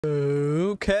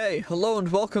Okay, hello and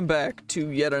welcome back to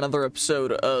yet another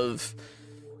episode of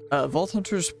Vault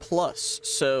Hunters Plus.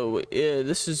 So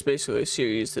this is basically a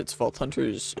series that's Vault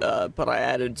Hunters, but I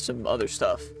added some other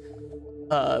stuff.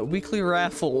 Weekly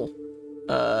raffle.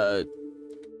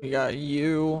 We got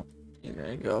you. You're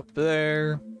gonna go up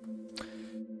there.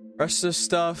 Rest of the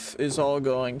stuff is all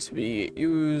going to be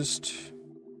used.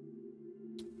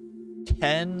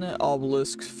 10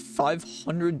 obelisks,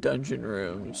 500 dungeon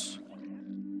rooms.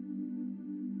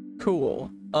 Cool.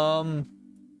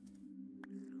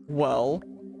 Well,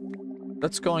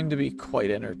 that's going to be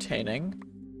quite entertaining.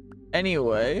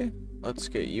 Anyway, let's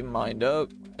get you mined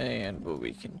up, and what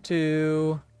we can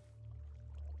do...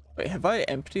 Wait, have I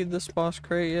emptied this boss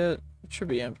crate yet? It should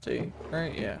be empty,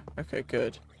 right? Yeah, okay,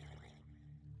 good.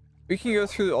 We can go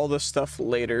through all this stuff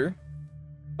later,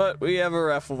 but we have a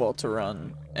raffle vault to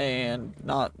run, and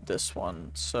not this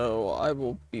one, so I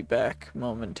will be back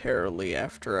momentarily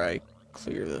after I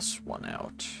clear this one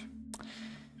out.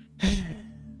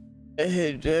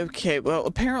 Okay, well,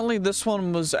 apparently this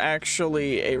one was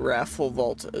actually a raffle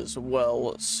vault as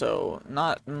well, so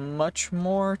not much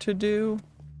more to do.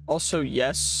 Also,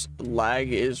 yes,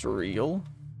 lag is real.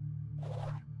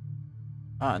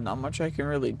 Not much I can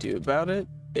really do about it.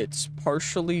 It's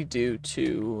partially due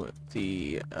to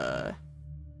the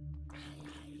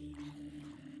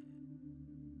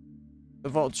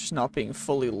vault just not being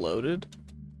fully loaded,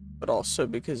 but also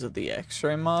because of the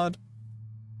Xray mod.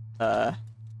 But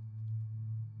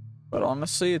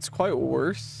honestly, it's quite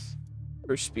worth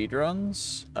for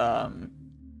speedruns,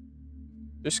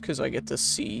 just because I get to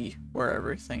see where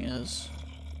everything is.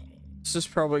 This is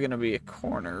probably going to be a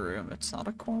corner room. It's not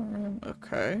a corner room?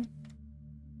 Okay.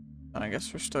 And I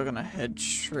guess we're still going to head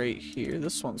straight here.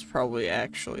 This one's probably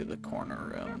actually the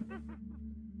corner room.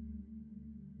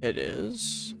 It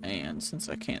is. And since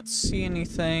I can't see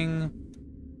anything,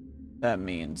 that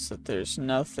means that there's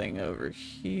nothing over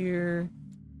here.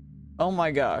 Oh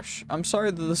my gosh. I'm sorry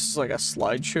that this is like a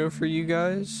slideshow for you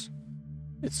guys.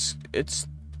 It's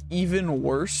even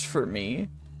worse for me.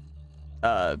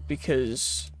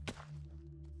 Because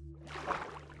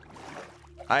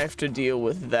I have to deal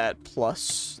with that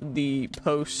plus the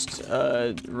post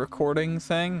recording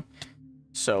thing.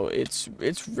 So it's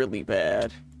really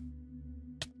bad.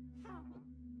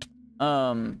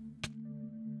 I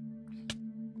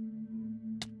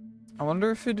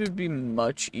wonder if it would be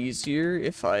much easier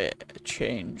if I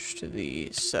changed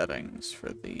the settings for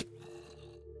the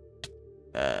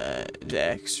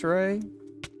Xray,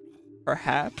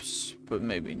 perhaps, but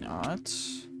maybe not.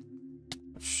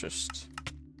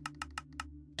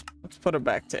 Let's put it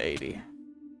back to 80.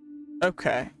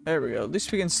 Okay, there we go. At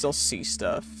least we can still see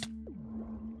stuff.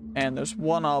 And there's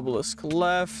one obelisk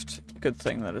left. Good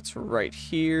thing that it's right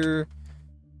here.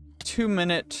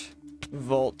 2-minute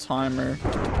vault timer.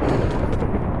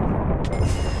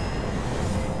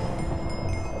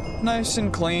 Nice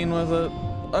and clean with it.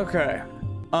 Okay.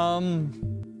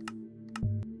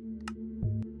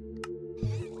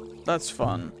 That's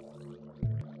fun.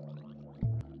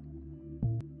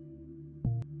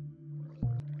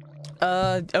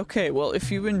 Okay, well,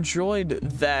 if you enjoyed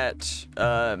that,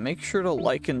 make sure to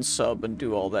like and sub and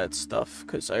do all that stuff,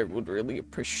 because I would really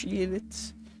appreciate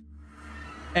it.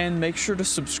 And make sure to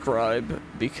subscribe,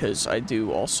 because I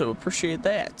do also appreciate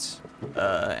that.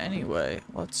 Anyway,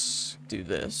 let's do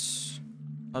this.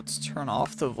 Let's turn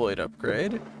off the void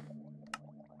upgrade.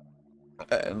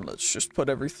 And let's just put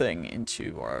everything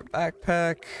into our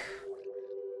backpack.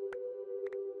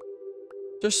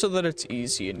 Just so that it's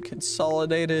easy and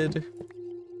consolidated.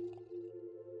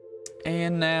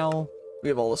 And now we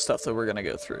have all the stuff that we're gonna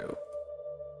go through.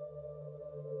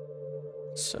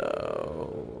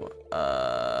 So,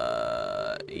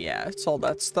 yeah, it's all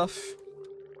that stuff.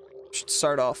 Should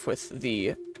start off with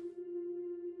the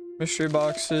mystery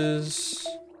boxes.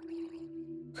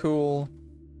 Cool.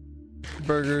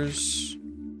 Burgers.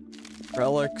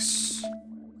 Relics.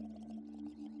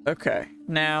 Okay,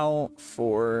 now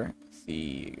for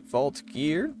the vault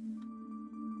gear.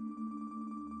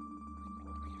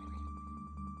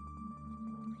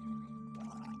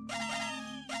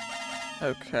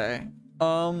 Okay.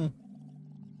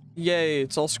 Yay,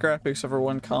 it's all scrappy except for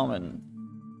one common.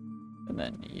 And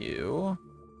then you.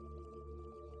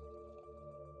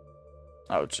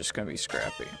 Oh, it's just gonna be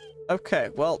scrappy. Okay,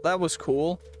 well, that was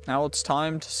cool. Now it's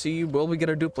time to see, will we get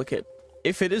a duplicate?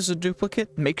 If it is a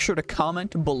duplicate, make sure to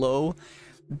comment below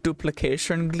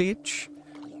duplication glitch.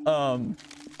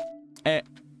 And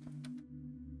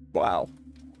wow.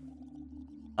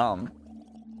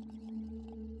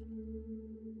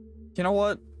 You know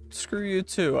what? Screw you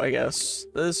too, I guess.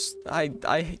 You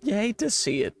hate to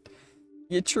see it.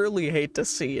 You truly hate to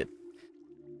see it.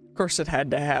 Of course it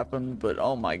had to happen, but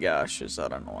oh my gosh, is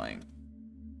that annoying.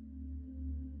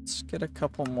 Let's get a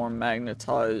couple more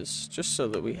magnetized, just so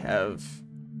that we have,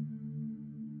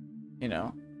 you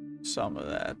know, some of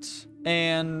that.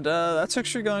 And that's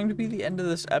actually going to be the end of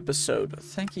this episode.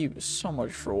 Thank you so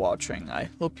much for watching. I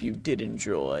hope you did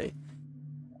enjoy.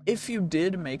 If you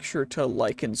did, make sure to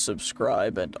like and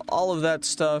subscribe and all of that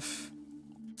stuff.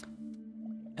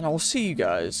 And I will see you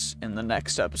guys in the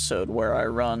next episode, where I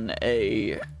run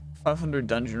a 500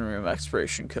 dungeon room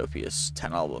exploration copious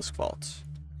 10 obelisk vault.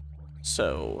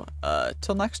 So,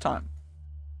 till next time.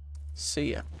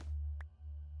 See ya.